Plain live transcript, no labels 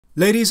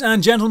Ladies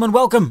and gentlemen,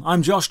 welcome.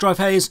 I'm Josh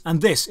Hayes, and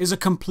this is a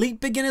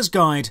complete beginner's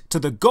guide to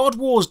the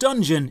Godwars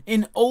dungeon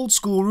in old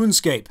school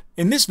RuneScape.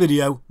 In this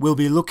video, we'll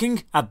be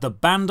looking at the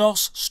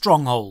Bandos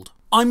stronghold.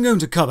 I'm going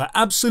to cover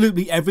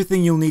absolutely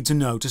everything you'll need to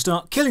know to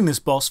start killing this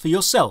boss for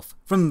yourself,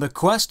 from the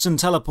quests and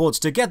teleports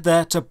to get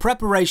there to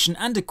preparation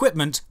and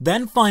equipment,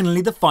 then finally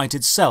the fight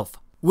itself.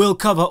 We'll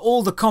cover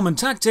all the common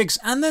tactics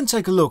and then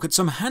take a look at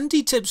some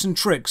handy tips and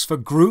tricks for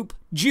group,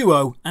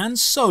 duo, and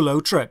solo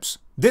trips.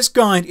 This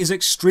guide is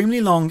extremely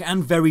long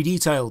and very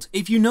detailed.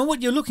 If you know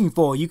what you're looking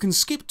for, you can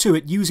skip to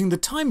it using the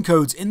time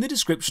codes in the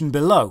description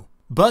below.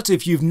 But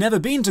if you've never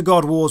been to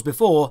Godwars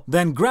before,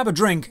 then grab a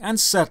drink and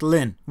settle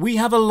in. We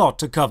have a lot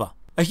to cover.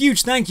 A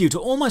huge thank you to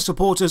all my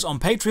supporters on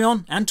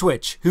Patreon and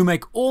Twitch who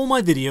make all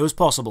my videos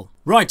possible.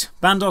 Right,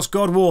 Bandos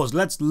Godwars,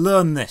 let's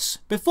learn this.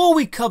 Before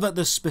we cover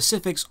the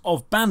specifics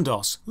of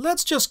Bandos,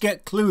 let's just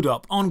get clued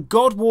up on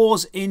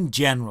Godwars in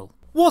general.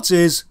 What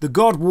is the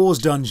Godwars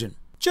dungeon?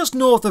 Just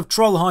north of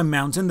Trollheim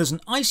Mountain, there's an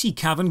icy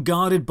cavern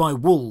guarded by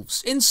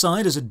wolves.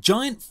 Inside is a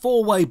giant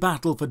four-way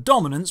battle for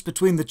dominance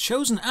between the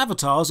chosen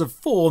avatars of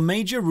four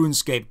major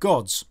RuneScape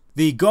gods.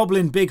 The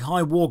Goblin Big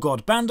High War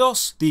God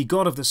Bandos, the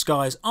God of the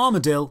Skies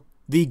Armadil,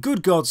 the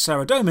good god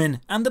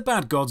Saradomin, and the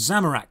bad god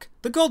Zamorak.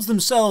 The gods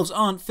themselves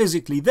aren't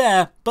physically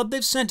there, but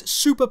they've sent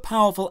super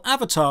powerful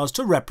avatars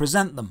to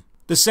represent them.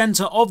 The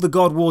centre of the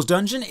Godwars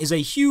dungeon is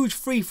a huge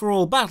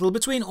free-for-all battle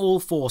between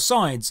all four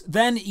sides.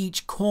 Then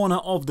each corner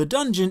of the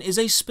dungeon is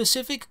a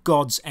specific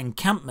god's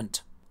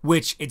encampment,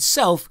 which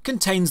itself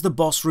contains the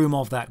boss room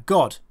of that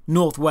god.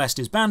 Northwest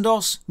is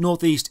Bandos,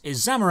 northeast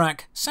is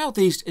Zamorak,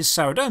 southeast is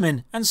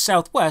Saradomin, and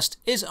southwest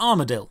is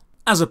Armadil.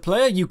 As a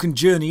player, you can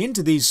journey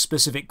into these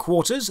specific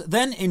quarters,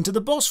 then into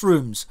the boss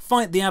rooms,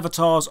 fight the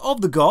avatars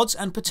of the gods,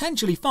 and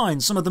potentially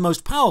find some of the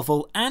most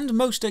powerful and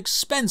most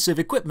expensive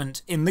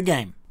equipment in the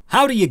game.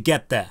 How do you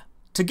get there?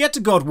 To get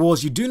to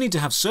Godwars, you do need to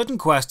have certain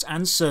quests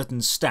and certain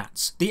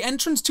stats. The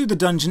entrance to the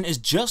dungeon is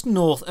just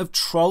north of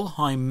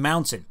Trollheim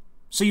Mountain,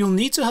 so you'll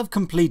need to have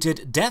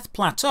completed Death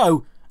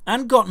Plateau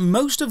and got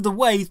most of the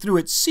way through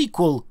its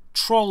sequel,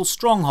 Troll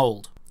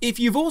Stronghold. If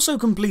you've also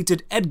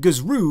completed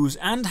Edgar's Ruse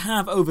and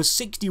have over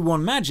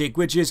 61 magic,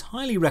 which is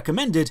highly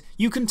recommended,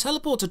 you can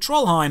teleport to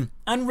Trollheim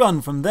and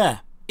run from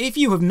there. If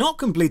you have not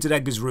completed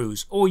Edgar's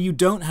Ruse, or you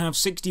don't have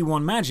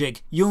 61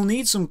 magic, you'll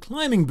need some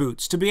climbing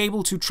boots to be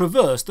able to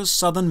traverse the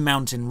southern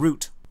mountain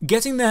route.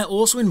 Getting there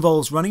also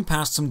involves running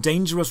past some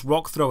dangerous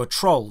rock thrower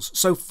trolls,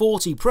 so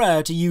 40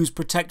 prayer to use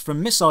Protect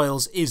from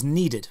missiles is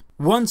needed.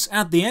 Once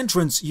at the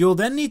entrance, you'll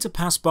then need to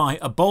pass by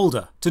a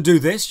boulder. To do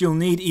this, you'll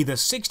need either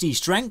 60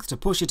 strength to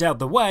push it out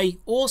the way,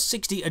 or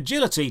 60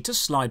 agility to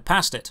slide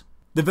past it.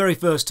 The very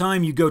first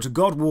time you go to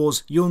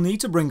Godwars, you'll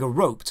need to bring a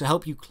rope to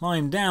help you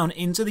climb down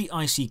into the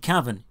icy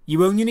cavern.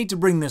 You only need to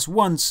bring this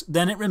once,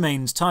 then it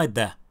remains tied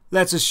there.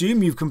 Let's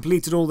assume you've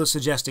completed all the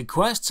suggested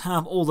quests,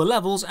 have all the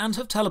levels, and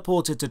have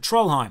teleported to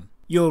Trollheim.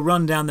 You'll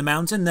run down the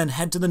mountain, then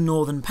head to the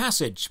northern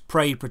passage,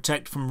 pray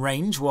protect from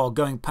range while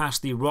going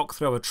past the rock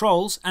thrower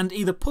trolls, and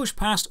either push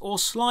past or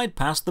slide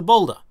past the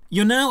boulder.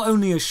 You're now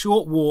only a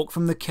short walk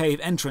from the cave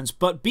entrance,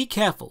 but be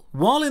careful.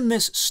 While in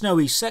this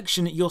snowy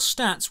section, your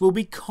stats will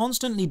be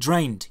constantly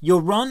drained.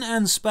 Your run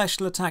and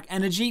special attack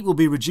energy will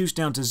be reduced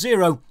down to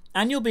 0,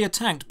 and you'll be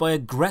attacked by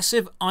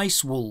aggressive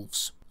ice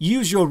wolves.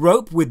 Use your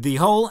rope with the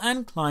hole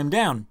and climb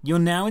down. You're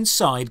now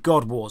inside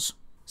Godwars.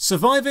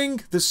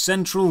 Surviving the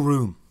central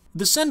room.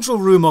 The central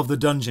room of the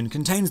dungeon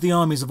contains the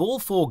armies of all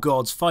four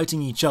gods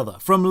fighting each other,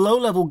 from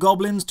low-level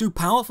goblins to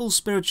powerful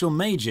spiritual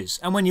mages,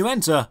 and when you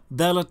enter,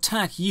 they'll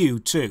attack you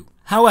too.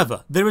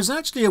 However, there is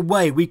actually a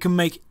way we can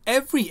make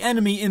every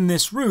enemy in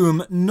this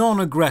room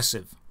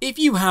non-aggressive. If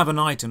you have an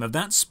item of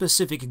that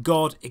specific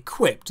god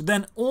equipped,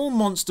 then all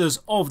monsters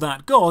of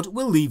that god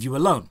will leave you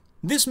alone.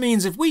 This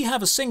means if we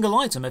have a single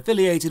item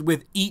affiliated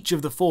with each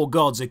of the four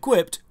gods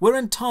equipped, we're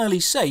entirely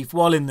safe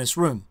while in this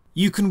room.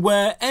 You can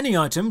wear any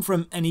item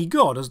from any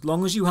god as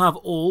long as you have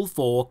all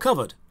four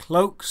covered.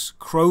 Cloaks,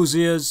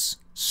 croziers,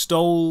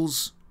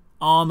 stoles,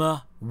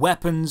 armor,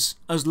 weapons.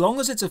 As long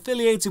as it's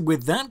affiliated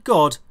with that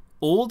god,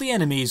 all the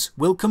enemies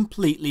will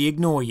completely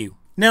ignore you.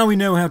 Now we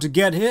know how to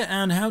get here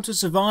and how to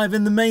survive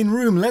in the main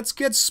room, let's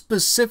get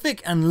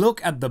specific and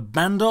look at the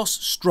Bandos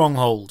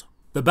stronghold.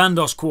 The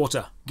Bandos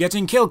Quarter,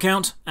 getting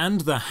Killcount,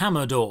 and the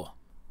Hammer Door.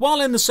 While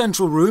in the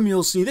central room,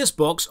 you'll see this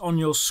box on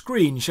your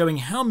screen showing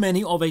how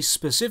many of a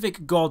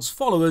specific god's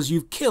followers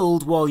you've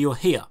killed while you're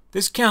here.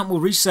 This count will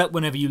reset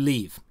whenever you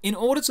leave. In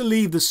order to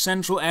leave the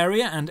central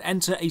area and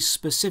enter a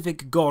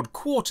specific god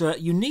quarter,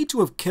 you need to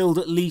have killed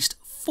at least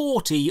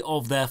 40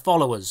 of their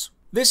followers.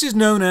 This is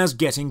known as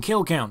getting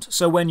kill count,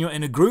 so when you're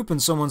in a group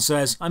and someone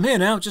says, "I'm here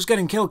now, just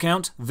getting kill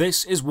count,"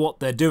 this is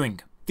what they're doing.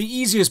 The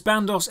easiest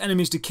Bandos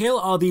enemies to kill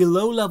are the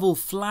low-level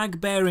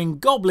flag-bearing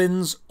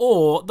goblins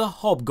or the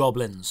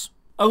hobgoblins.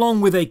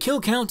 Along with a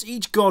kill count,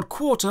 each god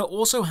quarter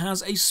also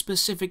has a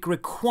specific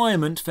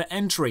requirement for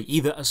entry,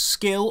 either a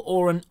skill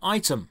or an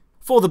item.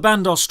 For the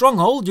Bandos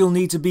stronghold, you'll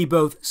need to be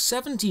both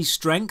 70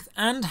 strength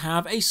and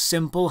have a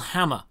simple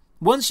hammer.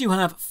 Once you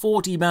have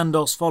 40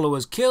 Bandos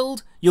followers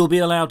killed, You'll be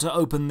allowed to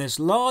open this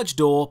large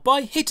door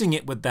by hitting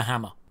it with the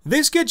hammer.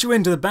 This gets you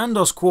into the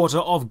Bandos quarter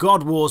of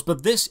Godwars,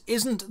 but this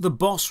isn't the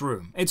boss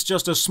room. It's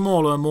just a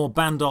smaller, more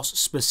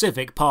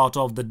Bandos-specific part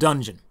of the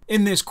dungeon.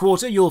 In this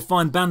quarter, you'll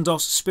find Bandos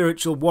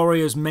spiritual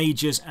warriors,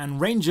 mages, and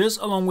rangers,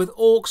 along with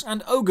orcs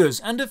and ogres,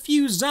 and a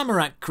few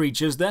Zamorak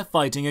creatures they're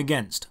fighting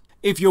against.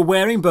 If you're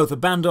wearing both a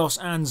Bandos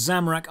and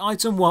Zamorak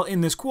item while in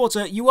this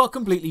quarter, you are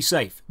completely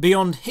safe.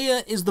 Beyond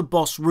here is the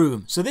boss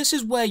room, so this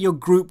is where your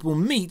group will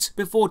meet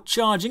before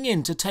charging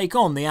in to take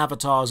on the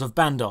avatars of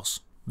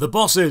Bandos. The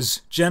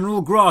bosses,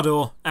 General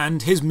Graardor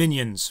and his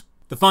minions.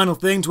 The final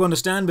thing to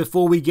understand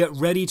before we get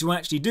ready to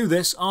actually do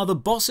this are the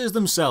bosses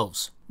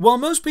themselves. While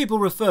most people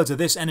refer to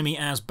this enemy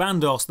as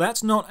Bandos,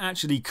 that's not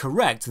actually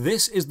correct.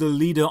 This is the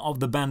leader of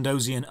the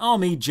Bandosian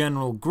army,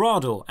 General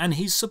Graardor, and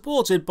he's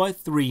supported by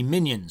 3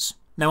 minions.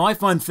 Now, I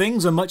find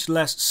things are much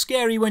less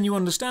scary when you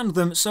understand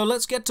them, so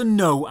let's get to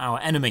know our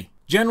enemy.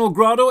 General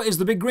Graardor is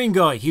the big green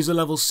guy. He's a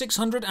level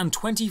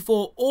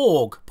 624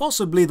 Org,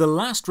 possibly the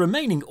last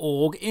remaining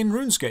Org in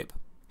Runescape.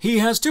 He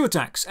has 2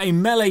 attacks, a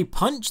melee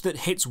punch that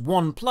hits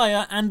 1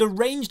 player and a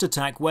ranged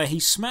attack where he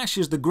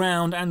smashes the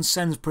ground and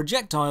sends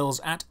projectiles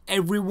at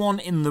everyone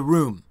in the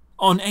room.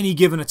 On any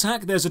given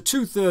attack, there's a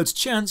 2/3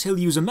 chance he'll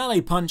use a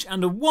melee punch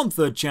and a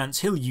 1/3 chance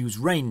he'll use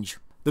range.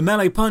 The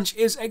melee punch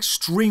is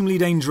extremely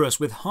dangerous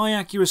with high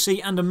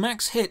accuracy and a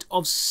max hit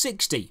of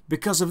 60.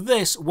 Because of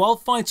this, while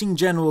fighting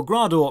General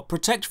Graardor,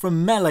 protect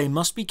from melee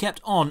must be kept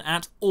on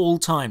at all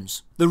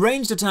times. The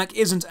ranged attack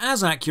isn't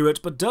as accurate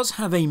but does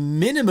have a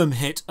minimum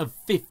hit of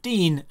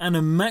 15 and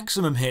a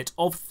maximum hit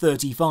of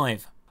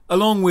 35.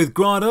 Along with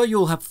Graardor,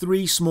 you'll have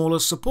 3 smaller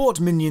support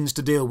minions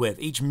to deal with.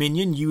 Each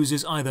minion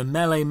uses either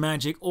melee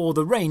magic or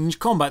the range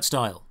combat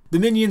style. The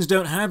minions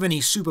don't have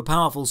any super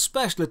powerful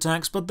special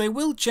attacks, but they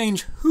will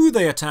change who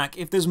they attack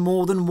if there's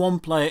more than 1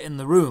 player in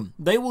the room.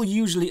 They will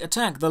usually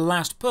attack the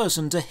last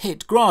person to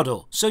hit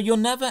Graardor, so you're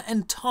never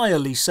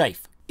entirely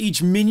safe.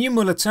 Each minion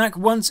will attack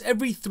once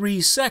every 3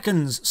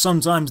 seconds.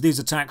 Sometimes these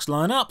attacks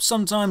line up,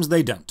 sometimes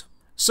they don't.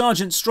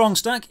 Sergeant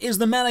Strongstack is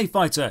the melee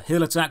fighter.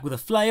 He'll attack with a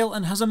flail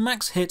and has a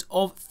max hit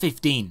of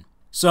 15.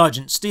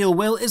 Sergeant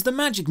Steelwill is the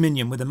magic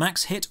minion with a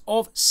max hit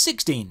of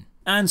 16.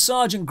 And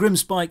Sergeant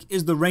Grimspike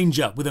is the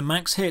ranger with a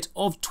max hit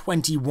of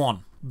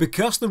 21.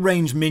 Because the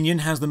ranged minion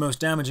has the most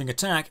damaging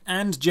attack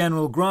and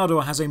General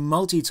Graardor has a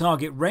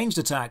multi-target ranged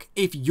attack,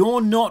 if you're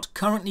not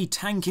currently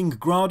tanking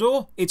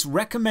Graardor, it's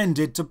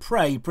recommended to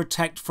pray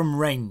protect from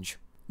range.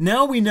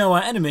 Now we know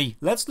our enemy,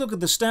 let's look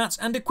at the stats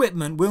and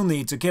equipment we'll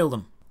need to kill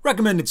them.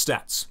 Recommended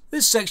stats.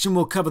 This section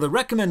will cover the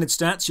recommended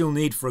stats you'll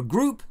need for a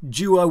group,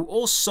 duo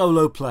or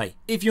solo play.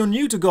 If you're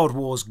new to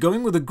Godwars,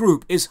 going with a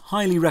group is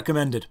highly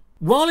recommended.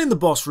 While in the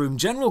boss room,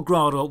 General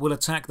Graardor will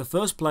attack the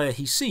first player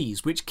he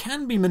sees, which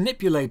can be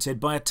manipulated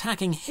by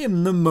attacking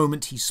him the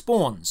moment he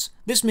spawns.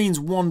 This means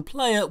 1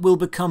 player will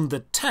become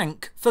the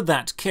tank for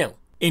that kill.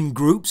 In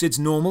groups, it's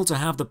normal to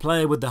have the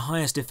player with the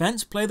highest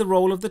defense play the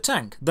role of the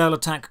tank. They'll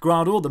attack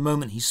Graardor the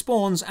moment he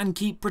spawns and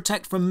keep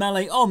protect from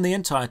melee on the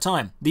entire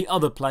time. The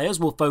other players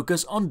will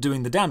focus on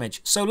doing the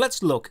damage, so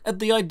let's look at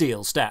the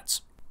ideal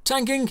stats.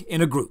 Tanking in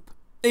a group.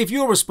 If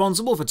you're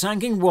responsible for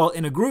tanking while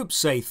in a group,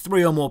 say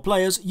 3 or more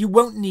players, you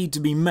won't need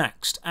to be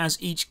maxed, as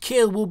each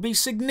kill will be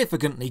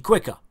significantly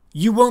quicker.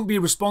 You won't be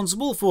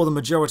responsible for the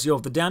majority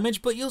of the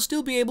damage, but you'll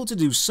still be able to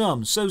do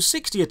some, so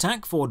 60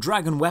 attack for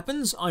dragon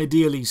weapons,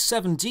 ideally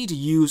 70 to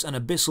use an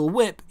abyssal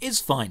whip, is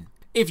fine.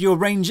 If you're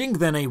ranging,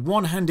 then a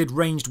one-handed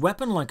ranged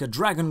weapon like a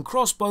dragon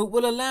crossbow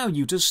will allow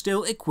you to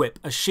still equip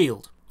a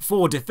shield.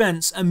 For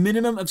defense, a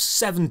minimum of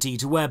 70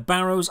 to wear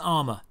Barrow's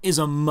armor is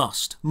a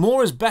must.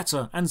 More is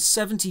better, and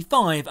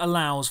 75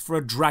 allows for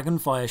a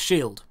Dragonfire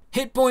shield.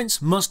 Hit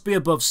points must be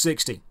above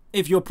 60.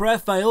 If your prayer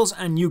fails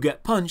and you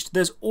get punched,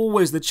 there's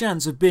always the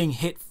chance of being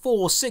hit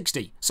for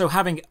 60, so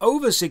having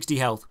over 60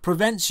 health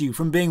prevents you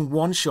from being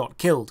one-shot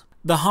killed.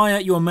 The higher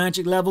your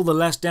magic level, the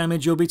less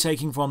damage you'll be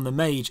taking from the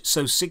mage,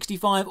 so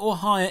 65 or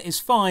higher is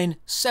fine,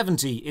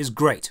 70 is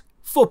great.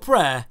 For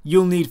prayer,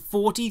 you'll need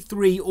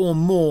 43 or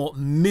more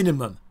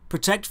minimum.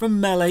 Protect from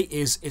melee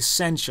is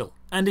essential,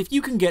 and if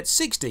you can get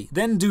 60,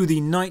 then do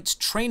the Knight's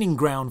Training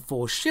Ground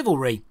for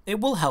Chivalry. It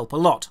will help a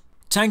lot.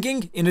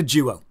 Tanking in a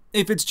duo.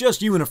 If it's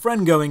just you and a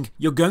friend going,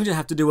 you're going to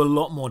have to do a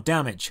lot more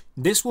damage.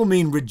 This will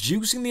mean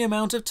reducing the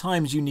amount of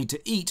times you need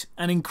to eat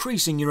and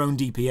increasing your own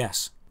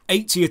DPS.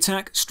 80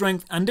 attack,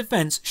 strength and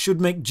defense should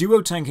make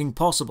duo tanking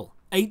possible.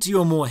 80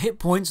 or more hit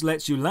points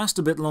lets you last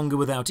a bit longer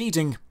without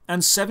eating,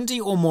 and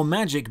 70 or more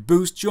magic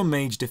boosts your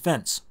mage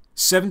defense.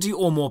 70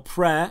 or more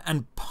prayer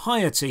and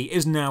piety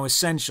is now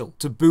essential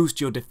to boost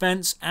your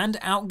defense and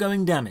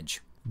outgoing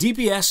damage.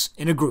 DPS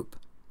in a group.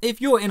 If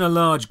you're in a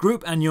large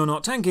group and you're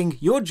not tanking,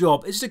 your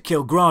job is to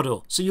kill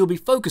Graardor, so you'll be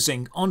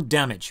focusing on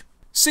damage.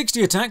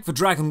 60 attack for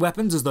dragon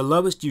weapons is the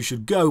lowest you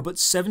should go, but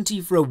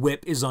 70 for a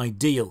whip is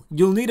ideal.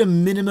 You'll need a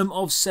minimum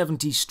of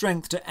 70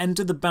 strength to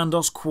enter the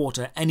Bandos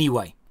quarter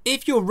anyway.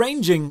 If you're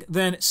ranging,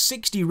 then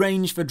 60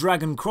 range for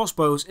dragon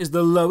crossbows is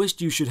the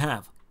lowest you should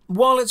have.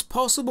 While it's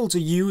possible to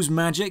use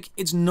magic,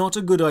 it's not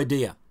a good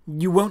idea.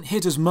 you won't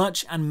hit as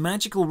much, and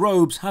magical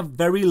robes have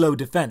very low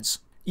defense.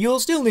 You'll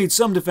still need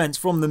some defense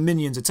from the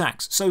minions'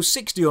 attacks, so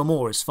 60 or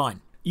more is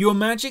fine. Your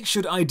magic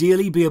should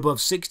ideally be above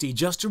 60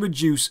 just to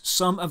reduce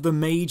some of the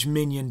mage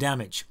minion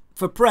damage.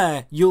 For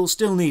prayer, you'll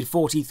still need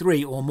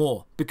 43 or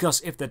more,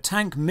 because if the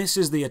tank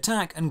misses the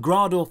attack and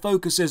Graardor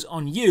focuses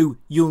on you,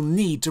 you'll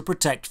need to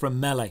protect from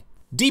melee.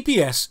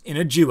 DPS in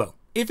a duo.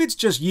 If it's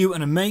just you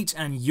and a mate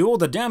and you're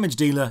the damage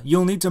dealer,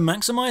 you'll need to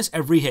maximize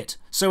every hit.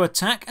 So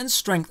attack and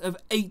strength of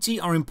 80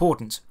 are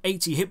important,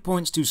 80 hit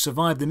points to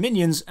survive the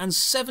minions and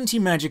 70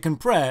 magic and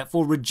prayer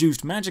for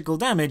reduced magical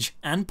damage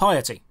and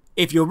piety.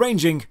 If you're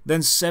ranging,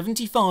 then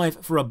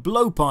 75 for a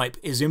blowpipe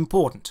is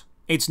important.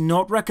 It's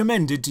not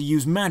recommended to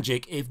use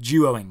magic if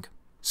duoing.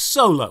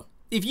 Solo.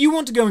 If you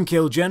want to go and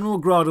kill General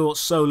Graardor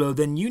solo,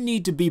 then you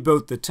need to be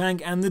both the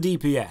tank and the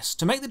DPS.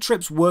 To make the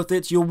trips worth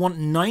it, you'll want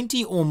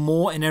 90 or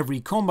more in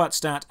every combat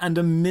stat and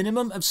a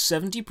minimum of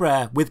 70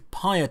 prayer with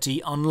piety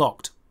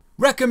unlocked.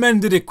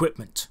 Recommended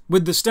equipment.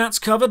 With the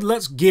stats covered,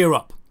 let's gear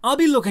up. I'll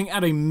be looking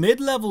at a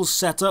mid-level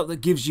setup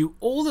that gives you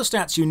all the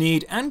stats you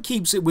need and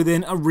keeps it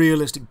within a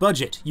realistic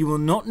budget. You will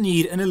not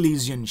need an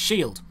Elysian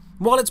shield.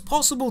 While it's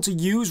possible to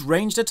use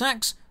ranged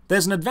attacks,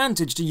 there's an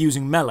advantage to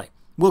using melee.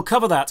 We'll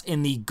cover that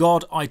in the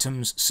God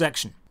items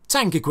section.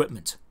 Tank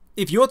equipment.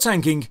 If you're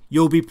tanking,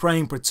 you'll be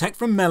praying protect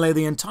from melee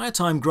the entire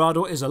time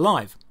Graardor is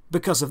alive.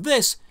 Because of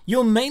this,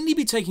 you'll mainly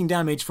be taking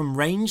damage from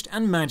ranged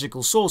and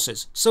magical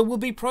sources, so we'll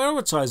be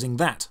prioritizing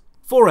that.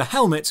 For a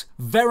helmet,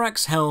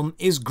 Verax Helm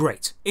is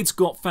great. It's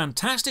got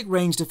fantastic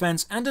range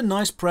defense and a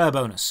nice prayer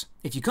bonus.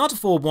 If you can't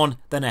afford one,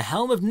 then a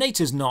Helm of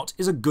Nature's Knot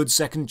is a good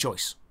second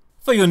choice.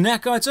 For your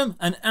neck item,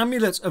 an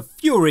Amulet of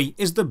Fury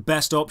is the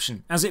best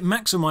option, as it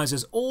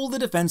maximizes all the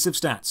defensive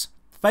stats.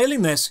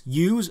 Failing this,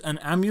 use an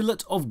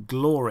Amulet of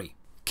Glory.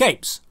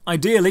 Capes.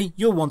 Ideally,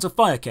 you'll want a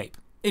Fire Cape.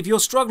 If you're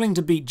struggling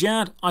to beat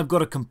Jad, I've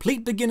got a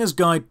complete beginner's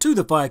guide to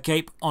the Fire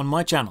Cape on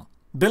my channel.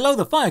 Below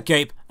the Fire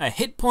Cape, a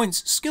Hit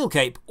Points Skill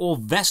Cape or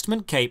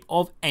Vestment Cape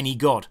of any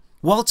god.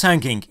 While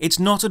tanking, it's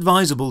not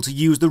advisable to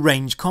use the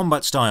ranged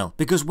combat style,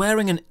 because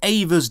wearing an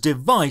Ava's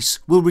device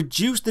will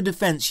reduce the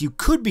defense you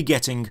could be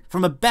getting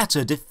from a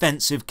better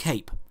defensive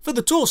cape. For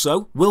the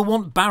torso, we'll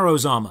want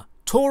Barrow's armor.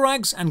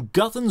 Torag's and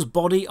Guthan's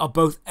body are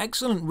both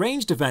excellent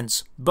range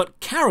defense, but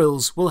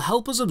Caryl's will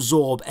help us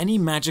absorb any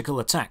magical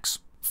attacks.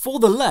 For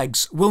the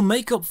legs, we'll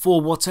make up for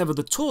whatever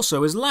the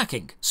torso is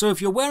lacking, so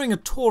if you're wearing a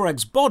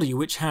Torag's body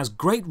which has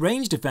great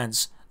range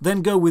defense,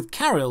 then go with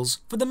Caryl's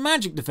for the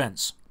magic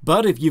defense.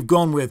 But if you've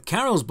gone with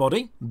Caryl's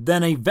body,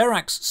 then a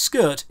Verax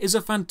skirt is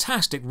a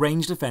fantastic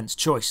range defense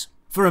choice.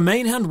 For a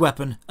main hand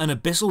weapon, an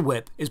Abyssal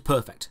Whip is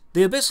perfect.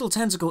 The Abyssal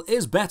Tentacle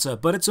is better,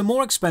 but it's a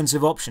more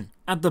expensive option.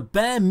 At the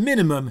bare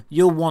minimum,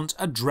 you'll want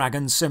a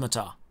Dragon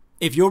Scimitar.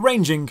 If you're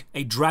ranging,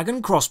 a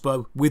Dragon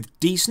Crossbow with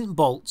decent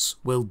bolts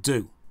will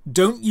do.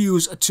 Don't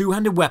use a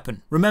two-handed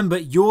weapon. Remember,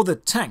 you're the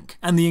tank,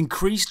 and the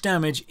increased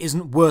damage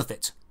isn't worth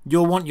it.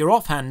 You'll want your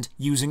offhand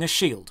using a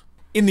shield.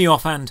 In the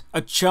offhand, a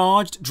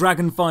charged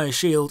Dragonfire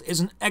shield is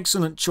an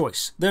excellent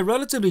choice. They're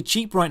relatively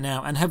cheap right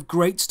now and have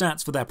great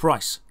stats for their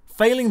price.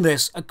 Failing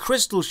this, a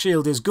crystal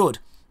shield is good,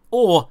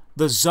 or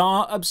the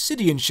Tsar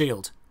Obsidian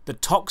shield, the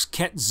Tox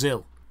Ket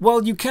Zil.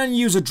 While you can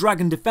use a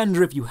Dragon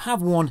Defender if you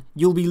have one,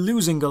 you'll be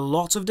losing a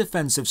lot of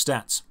defensive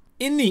stats.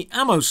 In the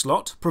ammo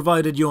slot,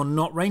 provided you're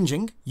not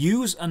ranging,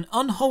 use an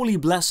Unholy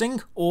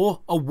Blessing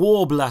or a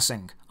War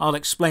Blessing. I'll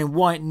explain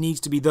why it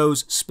needs to be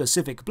those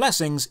specific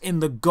blessings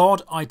in the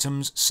God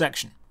items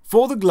section.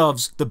 For the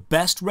gloves, the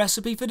best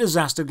recipe for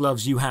disaster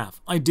gloves you have,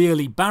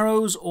 ideally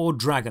Barrows or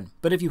Dragon,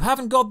 but if you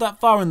haven't got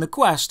that far in the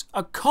quest,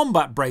 a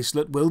combat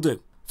bracelet will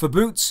do. For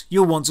boots,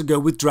 you'll want to go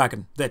with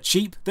Dragon. They're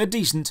cheap, they're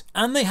decent,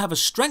 and they have a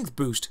strength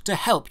boost to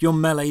help your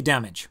melee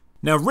damage.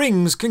 Now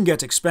rings can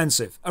get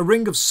expensive. A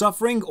Ring of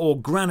Suffering or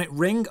Granite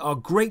Ring are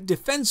great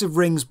defensive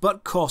rings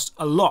but cost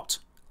a lot.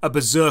 A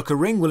Berserker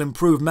Ring will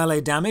improve melee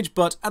damage,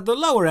 but at the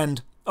lower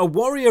end, a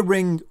Warrior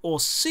Ring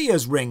or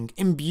Seer's Ring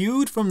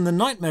imbued from the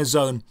Nightmare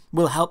Zone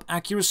will help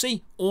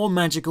accuracy or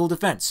magical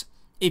defense.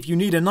 If you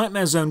need a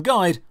Nightmare Zone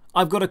guide,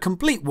 I've got a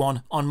complete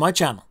one on my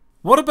channel.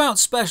 What about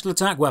special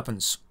attack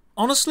weapons?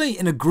 Honestly,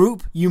 in a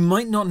group, you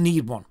might not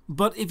need one,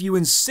 but if you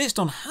insist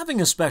on having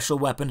a special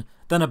weapon,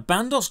 then a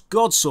Bandos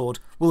Godsword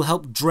will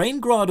help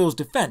drain Graardor's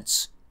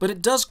defense, but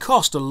it does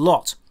cost a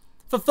lot.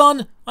 For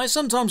fun, I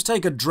sometimes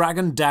take a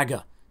Dragon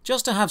Dagger,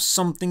 just to have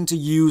something to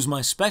use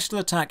my special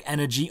attack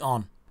energy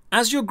on.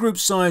 As your group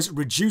size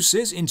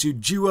reduces into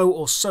duo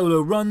or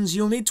solo runs,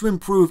 you'll need to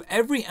improve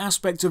every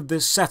aspect of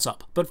this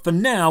setup, but for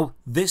now,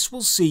 this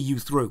will see you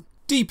through.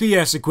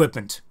 DPS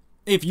equipment.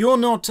 If you're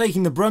not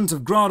taking the brunt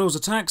of Graardor's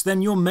attacks,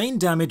 then your main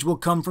damage will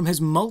come from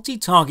his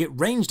multi-target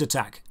ranged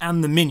attack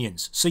and the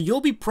minions, so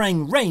you'll be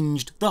praying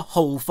ranged the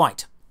whole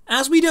fight.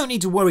 As we don't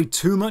need to worry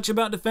too much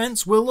about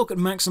defense, we'll look at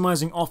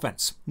maximizing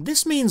offense.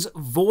 This means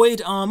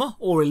Void Armor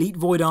or Elite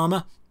Void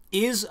Armor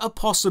is a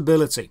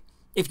possibility.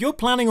 If you're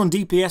planning on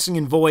DPSing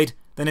in Void,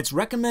 then it's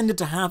recommended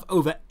to have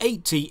over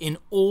 80 in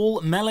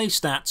all melee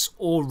stats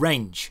or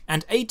range,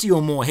 and 80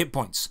 or more hit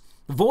points.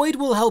 Void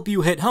will help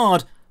you hit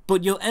hard,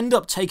 but you'll end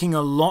up taking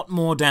a lot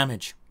more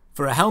damage.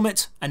 For a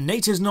helmet, a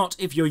Nature's Knot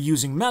if you're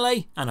using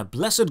melee, and a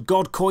Blessed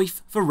God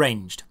Coif for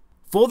ranged.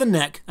 For the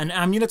neck, an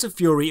Amulet of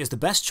Fury is the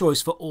best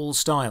choice for all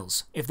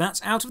styles. If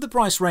that's out of the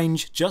price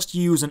range, just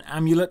use an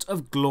Amulet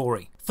of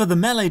Glory. For the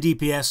melee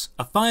DPS,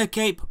 a Fire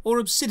Cape or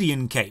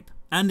Obsidian Cape.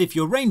 And if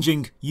you're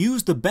ranging,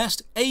 use the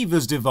best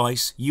Ava's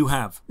device you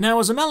have. Now,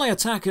 as a melee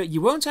attacker, you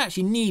won't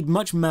actually need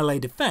much melee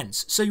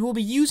defense, so you will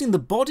be using the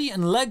body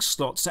and leg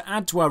slots to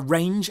add to our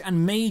range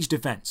and mage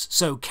defense.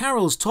 So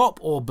Carol's top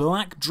or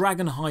black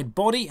dragonhide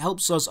body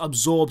helps us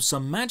absorb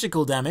some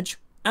magical damage,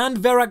 and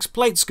Verak's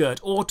plate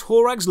skirt or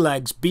Torag's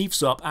legs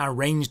beefs up our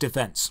range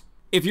defense.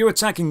 If you're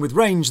attacking with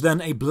range,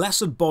 then a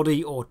Blessed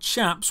Body or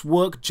Chaps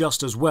work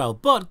just as well,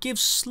 but give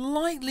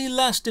slightly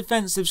less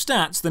defensive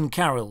stats than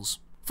Carol's.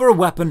 For a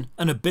weapon,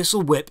 an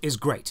Abyssal Whip is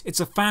great. It's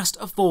a fast,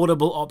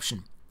 affordable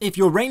option. If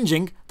you're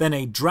ranging, then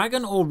a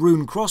Dragon or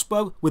Rune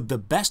crossbow with the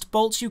best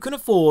bolts you can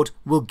afford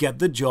will get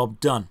the job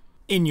done.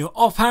 In your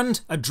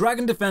offhand, a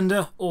Dragon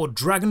Defender or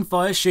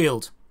Dragonfire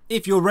Shield.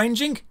 If you're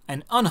ranging,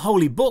 an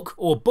Unholy Book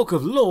or Book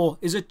of Lore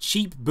is a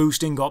cheap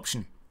boosting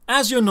option.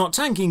 As you're not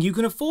tanking, you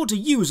can afford to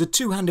use a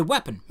two-handed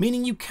weapon,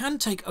 meaning you can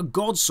take a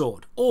God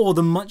Sword or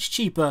the much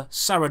cheaper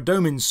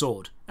Saradomin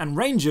Sword, and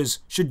rangers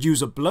should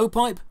use a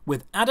blowpipe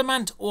with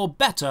adamant or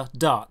better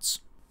darts.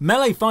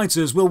 Melee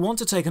fighters will want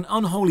to take an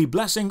Unholy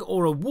Blessing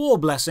or a War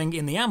Blessing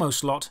in the ammo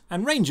slot,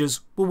 and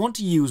rangers will want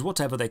to use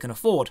whatever they can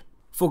afford.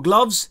 For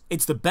gloves,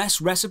 it's the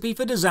best recipe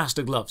for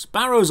disaster gloves,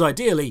 barrows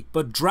ideally,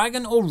 but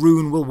Dragon or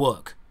Rune will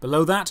work.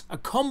 Below that, a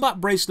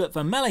combat bracelet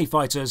for melee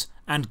fighters,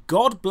 and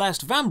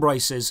God-blessed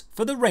vambraces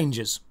for the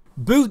rangers.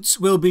 Boots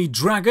will be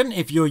Dragon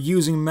if you're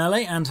using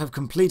melee and have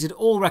completed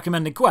all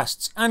recommended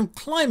quests, and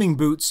climbing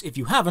boots if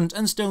you haven't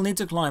and still need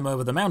to climb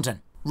over the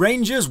mountain.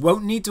 Rangers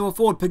won't need to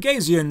afford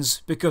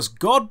Pegasians because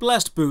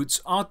God-blessed boots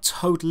are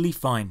totally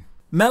fine.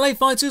 Melee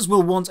fighters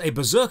will want a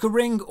Berserker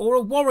Ring or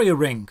a Warrior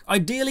Ring,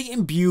 ideally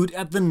imbued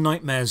at the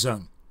Nightmare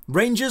Zone.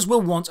 Rangers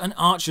will want an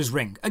Archer's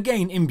Ring,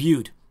 again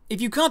imbued. If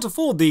you can't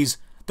afford these,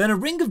 then a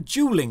Ring of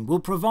Dueling will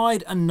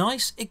provide a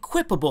nice,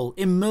 equipable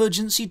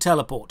emergency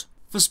teleport.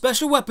 For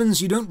special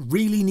weapons, you don't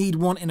really need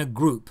one in a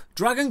group.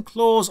 Dragon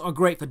Claws are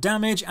great for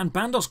damage, and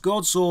Bandos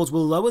God Swords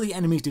will lower the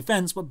enemy's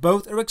defense, but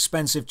both are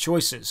expensive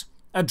choices.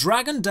 A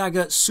Dragon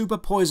Dagger Super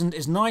Poisoned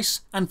is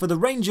nice, and for the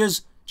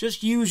Rangers,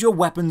 just use your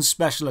weapon's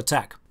special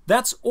attack.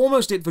 That's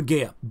almost it for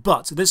gear,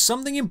 but there's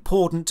something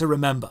important to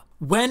remember.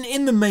 When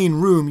in the main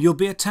room, you'll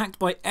be attacked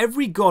by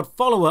every God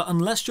follower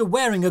unless you're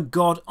wearing a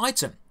God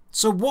item.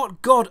 So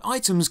what God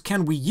items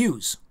can we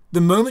use? The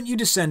moment you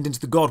descend into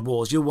the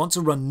Godwars, you'll want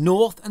to run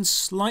north and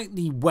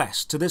slightly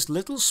west to this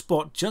little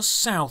spot just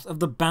south of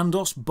the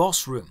Bandos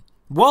boss room.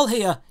 While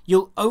here,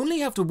 you'll only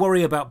have to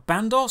worry about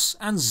Bandos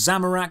and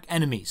Zamorak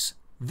enemies.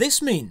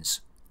 This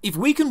means, if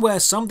we can wear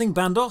something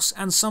Bandos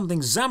and something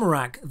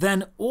Zamorak,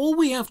 then all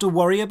we have to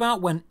worry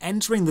about when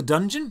entering the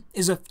dungeon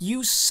is a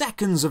few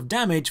seconds of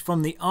damage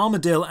from the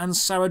Armadil and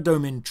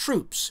Saradomin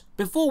troops,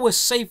 before we're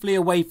safely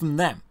away from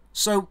them.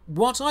 So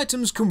what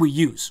items can we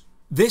use?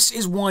 This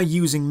is why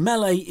using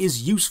melee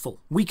is useful.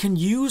 We can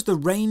use the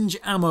range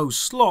ammo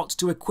slot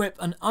to equip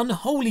an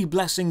Unholy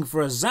Blessing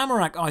for a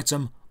Zamorak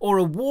item or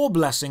a War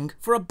Blessing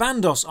for a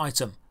Bandos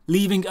item,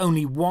 leaving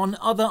only one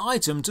other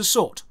item to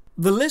sort.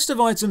 The list of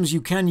items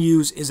you can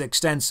use is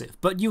extensive,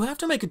 but you have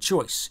to make a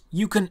choice.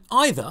 You can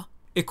either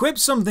equip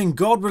something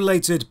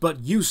God-related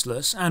but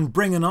useless and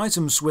bring an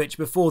item switch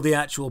before the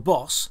actual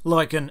boss,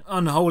 like an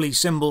Unholy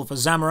Symbol for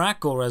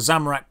Zamorak or a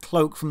Zamorak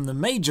Cloak from the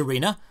Mage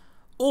Arena,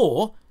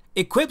 or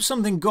equip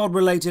something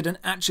God-related and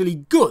actually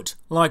good,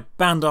 like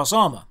Bandos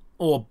Armor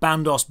or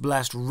Bandos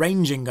Blessed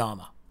Ranging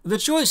Armor. The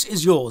choice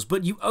is yours,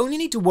 but you only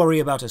need to worry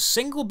about a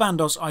single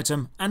Bandos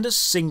item and a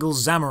single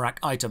Zamorak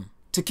item.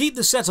 To keep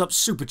the setup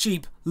super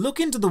cheap, look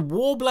into the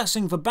War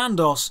Blessing for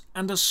Bandos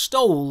and a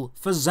Stole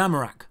for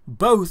Zamorak.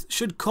 Both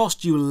should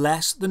cost you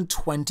less than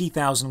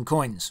 20,000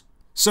 coins.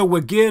 So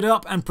we're geared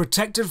up and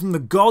protected from the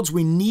gods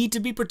we need to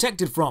be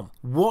protected from.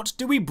 What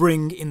do we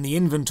bring in the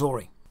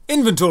inventory?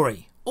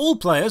 Inventory. All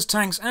players,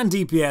 tanks and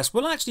DPS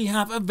will actually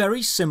have a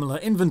very similar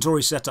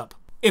inventory setup.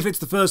 If it's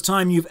the first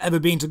time you've ever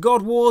been to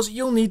Godwars,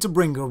 you'll need to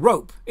bring a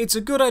rope. It's a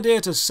good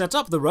idea to set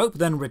up the rope,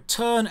 then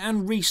return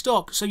and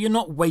restock so you're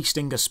not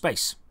wasting a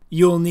space.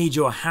 You'll need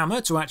your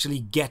hammer to actually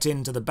get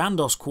into the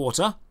Bandos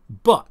quarter,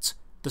 but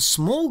the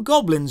small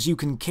goblins you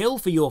can kill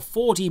for your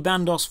 40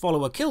 Bandos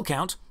follower kill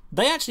count,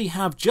 they actually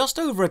have just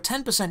over a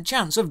 10%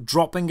 chance of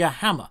dropping a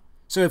hammer.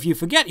 So if you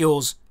forget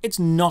yours, it's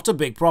not a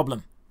big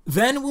problem.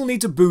 Then we'll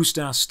need to boost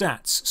our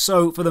stats.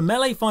 So for the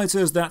melee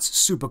fighters, that's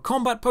super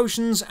combat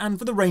potions, and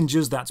for the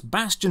rangers, that's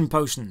bastion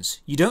potions.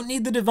 You don't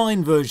need the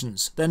divine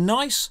versions. They're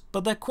nice,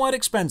 but they're quite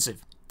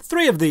expensive.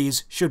 3 of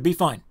these should be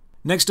fine.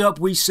 Next up,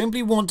 we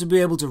simply want to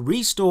be able to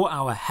restore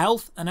our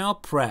health and our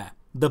prayer.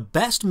 The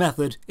best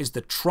method is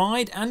the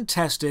tried and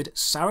tested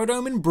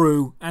Saradomin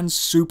Brew and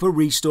Super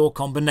Restore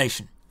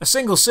combination. A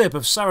single sip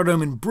of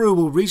Saradomin Brew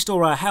will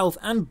restore our health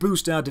and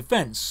boost our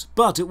defense,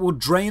 but it will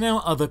drain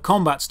our other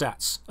combat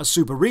stats. A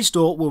Super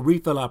Restore will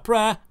refill our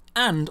prayer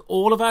and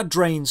all of our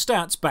drain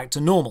stats back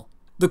to normal.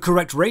 The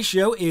correct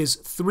ratio is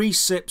 3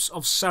 sips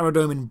of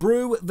Saradomin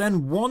Brew,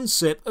 then 1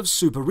 sip of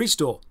Super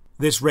Restore.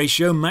 This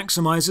ratio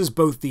maximizes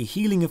both the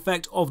healing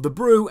effect of the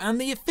brew and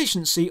the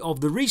efficiency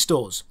of the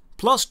restores.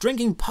 Plus,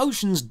 drinking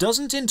potions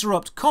doesn't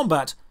interrupt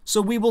combat,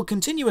 so we will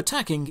continue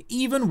attacking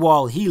even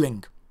while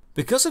healing.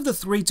 Because of the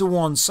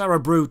 3:1 Sara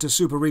Brew to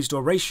Super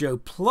Restore ratio,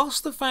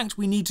 plus the fact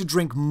we need to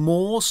drink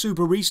more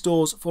Super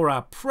Restores for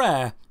our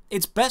prayer,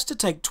 it's best to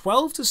take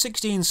 12 to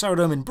 16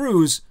 Saradomin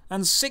Brews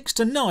and 6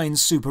 to 9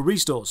 Super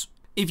Restores.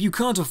 If you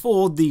can't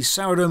afford the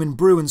Saradomin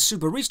Brew and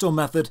Super Restore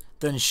method,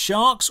 then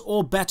sharks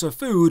or better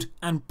food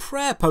and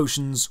prayer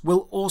potions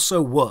will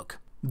also work.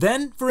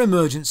 Then, for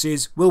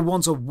emergencies, we'll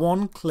want a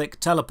one-click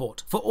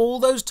teleport. For all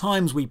those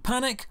times we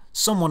panic,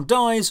 someone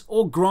dies,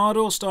 or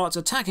Graardor starts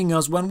attacking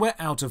us when we're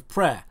out of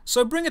prayer.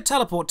 So bring a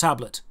teleport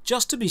tablet,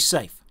 just to be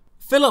safe.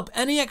 Fill up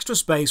any extra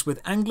space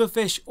with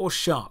anglerfish or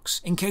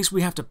sharks, in case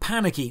we have to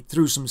panic eat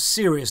through some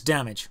serious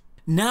damage.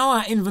 Now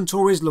our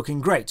inventory is looking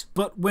great,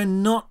 but we're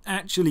not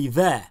actually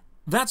there.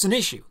 That's an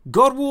issue.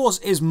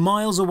 Godwars is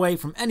miles away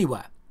from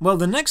anywhere. Well,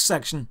 the next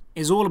section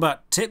is all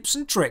about tips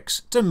and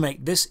tricks to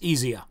make this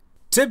easier.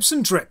 Tips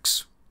and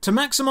tricks. To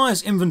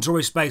maximize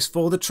inventory space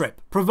for the trip,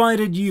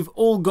 provided you've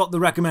all got the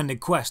recommended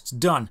quests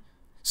done,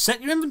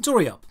 set your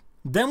inventory up,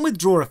 then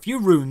withdraw a few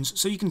runes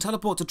so you can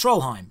teleport to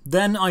Trollheim,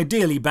 then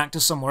ideally back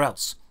to somewhere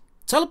else.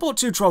 Teleport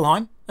to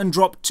Trollheim and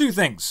drop 2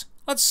 things,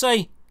 let's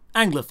say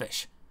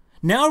anglerfish.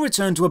 Now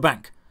return to a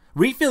bank,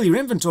 refill your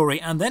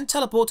inventory and then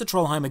teleport to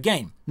Trollheim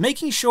again,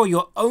 making sure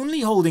you're only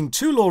holding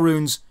 2 lore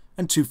runes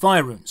and 2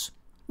 fire runes.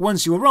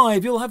 Once you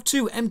arrive, you'll have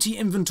 2 empty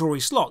inventory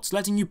slots,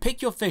 letting you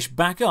pick your fish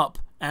back up,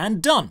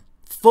 and done.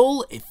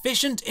 Full,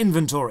 efficient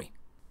inventory.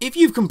 If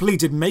you've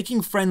completed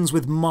making friends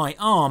with my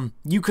arm,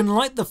 you can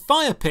light the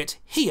fire pit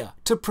here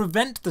to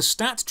prevent the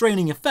stat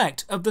draining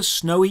effect of the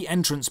snowy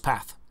entrance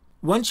path.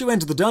 Once you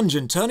enter the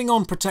dungeon, turning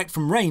on Protect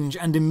from range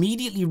and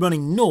immediately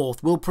running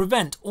north will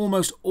prevent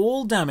almost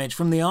all damage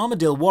from the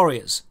Armadil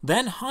warriors.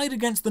 Then hide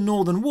against the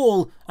northern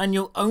wall and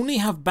you'll only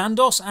have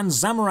Bandos and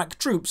Zamorak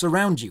troops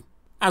around you.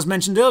 As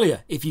mentioned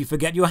earlier, if you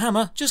forget your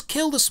hammer, just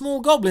kill the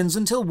small goblins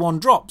until 1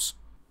 drops.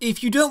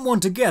 If you don't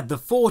want to get the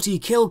 40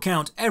 kill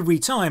count every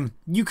time,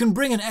 you can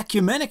bring an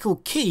ecumenical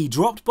key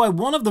dropped by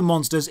one of the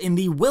monsters in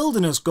the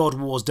Wilderness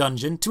Godwars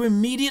dungeon to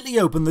immediately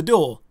open the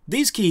door.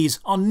 These keys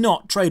are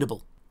not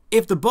tradable.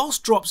 If the boss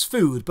drops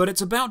food but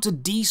it's about to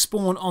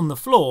despawn on the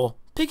floor,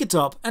 pick it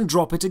up and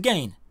drop it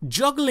again.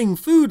 Juggling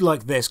food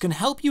like this can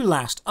help you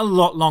last a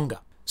lot longer.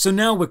 So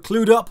now we're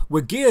clued up,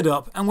 we're geared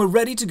up, and we're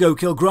ready to go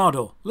kill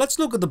Graardor. Let's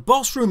look at the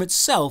boss room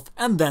itself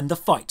and then the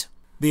fight.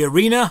 The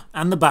arena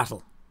and the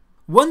battle.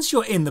 Once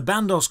you're in the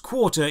Bandos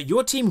quarter,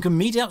 your team can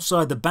meet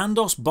outside the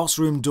Bandos boss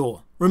room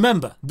door.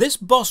 Remember, this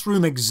boss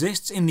room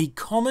exists in the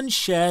common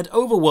shared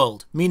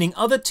overworld, meaning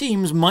other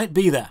teams might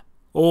be there.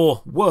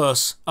 Or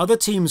worse, other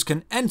teams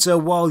can enter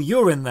while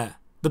you're in there.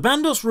 The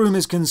Bandos room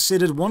is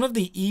considered one of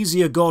the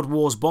easier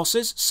Godwars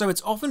bosses, so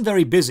it's often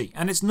very busy,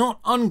 and it's not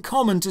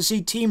uncommon to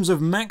see teams of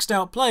maxed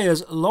out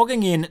players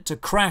logging in to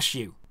crash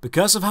you.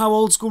 Because of how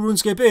old school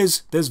RuneScape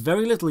is, there's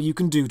very little you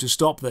can do to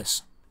stop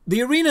this.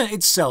 The arena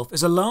itself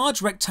is a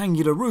large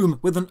rectangular room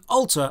with an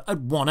altar at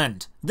one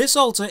end. This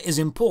altar is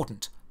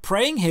important.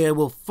 Praying here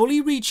will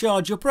fully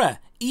recharge your prayer,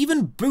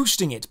 even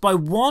boosting it by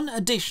 1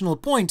 additional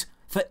point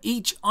for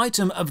each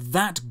item of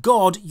that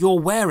god you're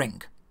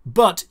wearing.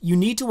 But you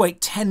need to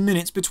wait 10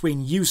 minutes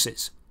between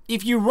uses.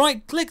 If you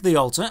right-click the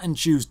altar and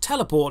choose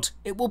Teleport,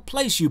 it will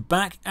place you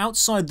back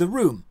outside the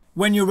room.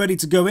 When you're ready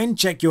to go in,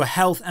 check your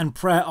health and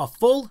prayer are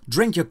full,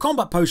 drink your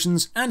combat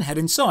potions, and head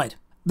inside.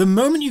 The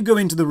moment you go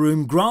into the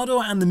room,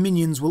 Graardor and the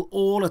minions will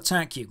all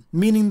attack you,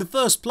 meaning the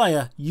first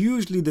player,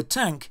 usually the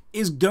tank,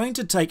 is going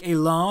to take a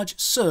large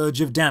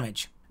surge of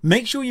damage.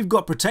 Make sure you've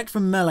got Protect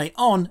from melee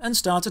on and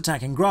start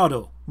attacking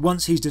Graardor.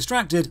 Once he's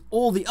distracted,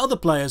 all the other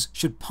players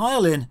should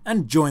pile in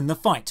and join the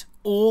fight,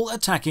 all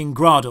attacking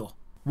Graardor.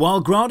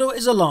 While Graardor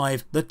is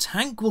alive, the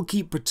tank will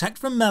keep Protect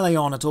from melee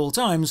on at all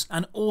times,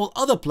 and all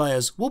other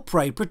players will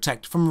pray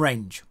Protect from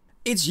range.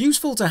 It's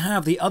useful to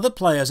have the other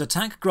players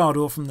attack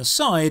Graardor from the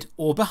side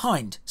or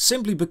behind,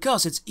 simply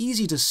because it's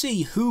easy to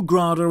see who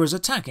Graardor is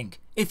attacking.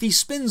 If he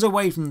spins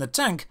away from the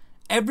tank,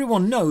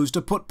 everyone knows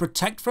to put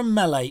Protect from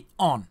melee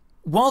on.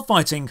 While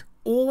fighting,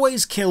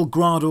 always kill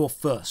Graardor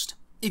first.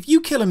 If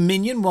you kill a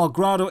minion while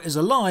Graardor is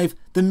alive,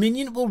 the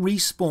minion will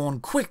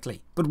respawn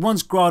quickly, but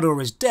once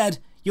Graardor is dead,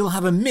 you'll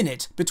have a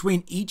minute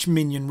between each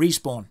minion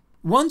respawn.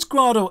 Once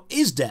Graardor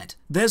is dead,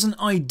 there's an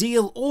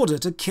ideal order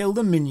to kill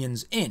the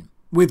minions in.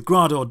 With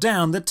Graardor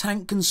down, the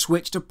tank can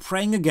switch to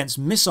praying against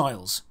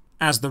missiles,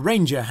 as the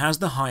ranger has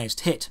the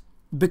highest hit.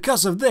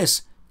 Because of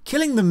this,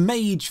 killing the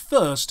mage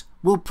first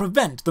will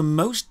prevent the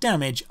most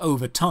damage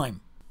over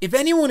time. If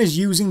anyone is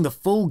using the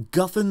full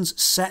Guthan's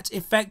set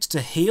effect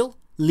to heal,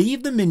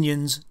 leave the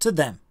minions to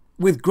them.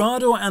 With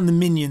Graardor and the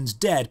minions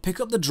dead, pick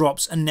up the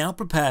drops and now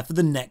prepare for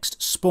the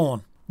next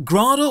spawn.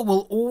 Graardor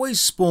will always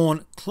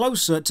spawn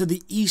closer to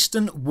the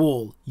eastern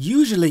wall,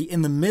 usually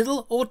in the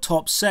middle or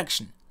top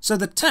section. so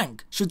the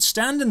tank should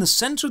stand in the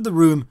centre of the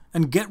room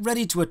and get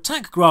ready to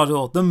attack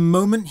Graardor the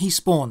moment he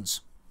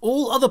spawns.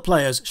 All other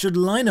players should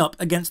line up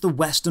against the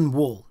western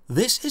wall.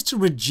 This is to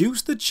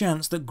reduce the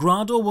chance that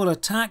Graardor will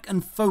attack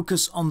and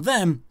focus on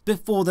them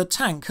before the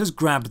tank has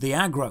grabbed the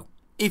aggro.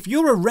 If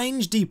you're a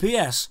ranged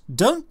DPS,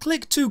 don't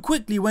click too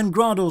quickly when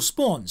Graardor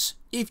spawns.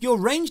 If your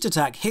ranged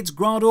attack hits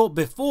Graardor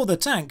before the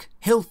tank,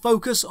 he'll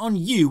focus on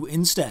you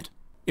instead.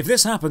 If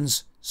this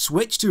happens,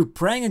 switch to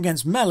praying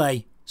against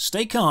melee,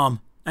 stay calm,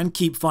 and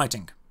keep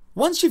fighting.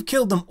 Once you've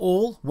killed them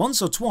all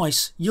once or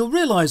twice, you'll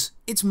realise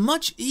it's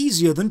much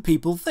easier than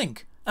people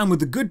think. And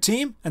with a good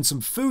team and some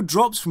food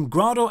drops from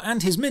Graardor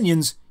and his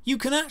minions, you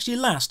can actually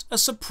last a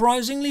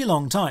surprisingly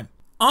long time.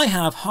 I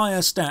have higher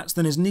stats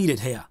than is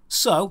needed here,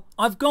 so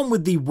I've gone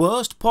with the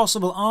worst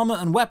possible armour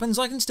and weapons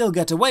I can still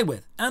get away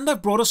with, and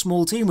I've brought a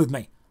small team with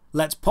me.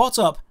 Let's pot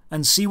up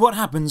and see what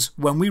happens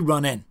when we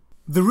run in.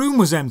 The room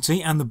was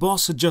empty and the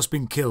boss had just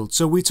been killed,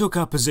 so we took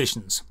our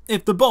positions.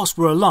 If the boss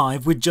were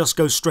alive, we'd just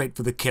go straight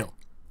for the kill.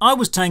 I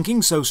was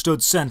tanking, so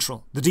stood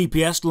central. The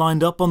DPS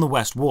lined up on the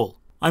west wall.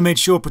 I made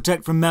sure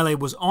Protect from Melee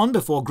was on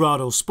before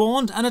Graardor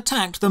spawned and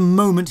attacked the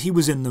moment he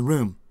was in the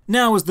room.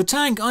 Now as the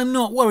tank, I'm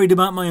not worried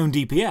about my own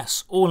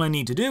DPS. All I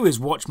need to do is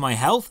watch my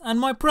health and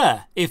my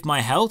prayer. If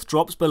my health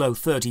drops below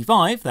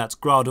 35, that's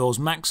Graardor's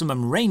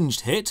maximum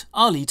ranged hit,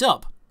 I'll eat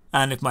up.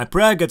 And if my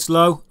prayer gets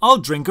low, I'll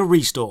drink a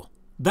restore.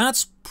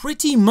 That's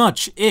pretty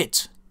much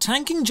it.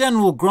 Tanking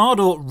General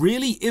Graardor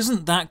really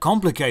isn't that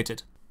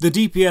complicated. The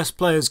DPS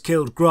players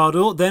killed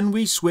Graardor, then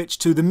we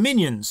switched to the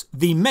minions.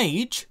 The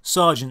mage,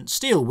 Sergeant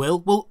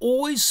Steelwill, will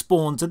always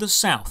spawn to the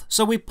south,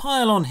 so we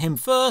pile on him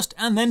first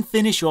and then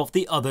finish off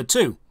the other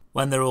two.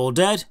 When they're all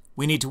dead,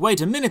 we need to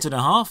wait a minute and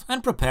a half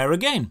and prepare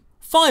again.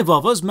 5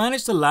 of us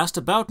managed to last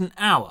about an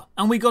hour,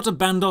 and we got a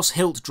Bandos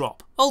hilt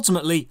drop.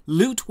 Ultimately,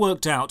 loot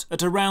worked out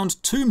at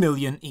around 2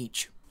 million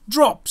each.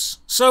 Drops.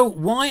 So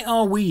why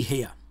are we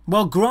here?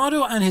 Well,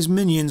 Graardor and his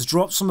minions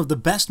dropped some of the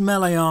best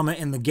melee armour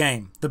in the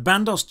game, the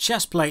Bandos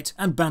chestplate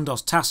and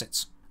Bandos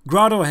tassets.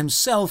 Graardor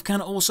himself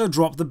can also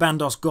drop the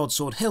Bandos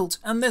Godsword hilt,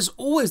 and there's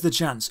always the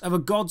chance of a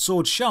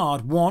Godsword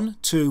shard 1,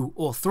 2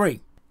 or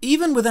 3.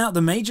 Even without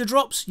the major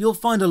drops, you'll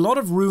find a lot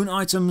of rune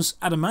items,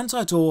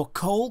 adamantite ore,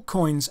 coal,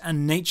 coins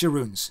and nature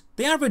runes.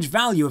 The average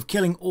value of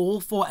killing all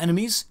 4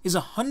 enemies is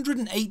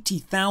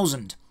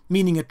 180,000,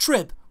 meaning a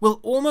trip will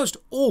almost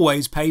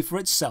always pay for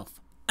itself.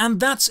 And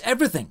that's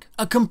everything,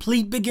 a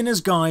complete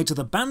beginner's guide to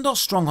the Bandos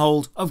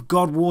stronghold of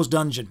Godwars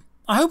Dungeon.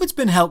 I hope it's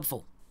been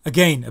helpful.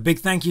 Again, a big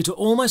thank you to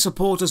all my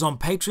supporters on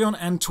Patreon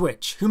and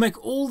Twitch who make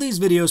all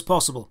these videos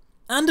possible.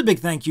 And a big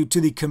thank you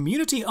to the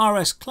Community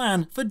RS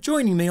clan for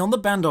joining me on the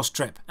Bandos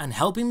trip and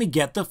helping me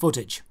get the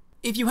footage.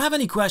 If you have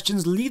any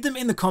questions, leave them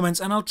in the comments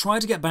and I'll try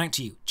to get back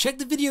to you. Check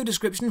the video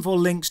description for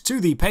links to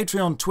the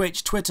Patreon,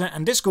 Twitch, Twitter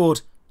and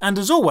Discord. And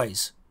as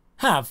always,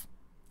 have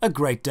a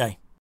great day.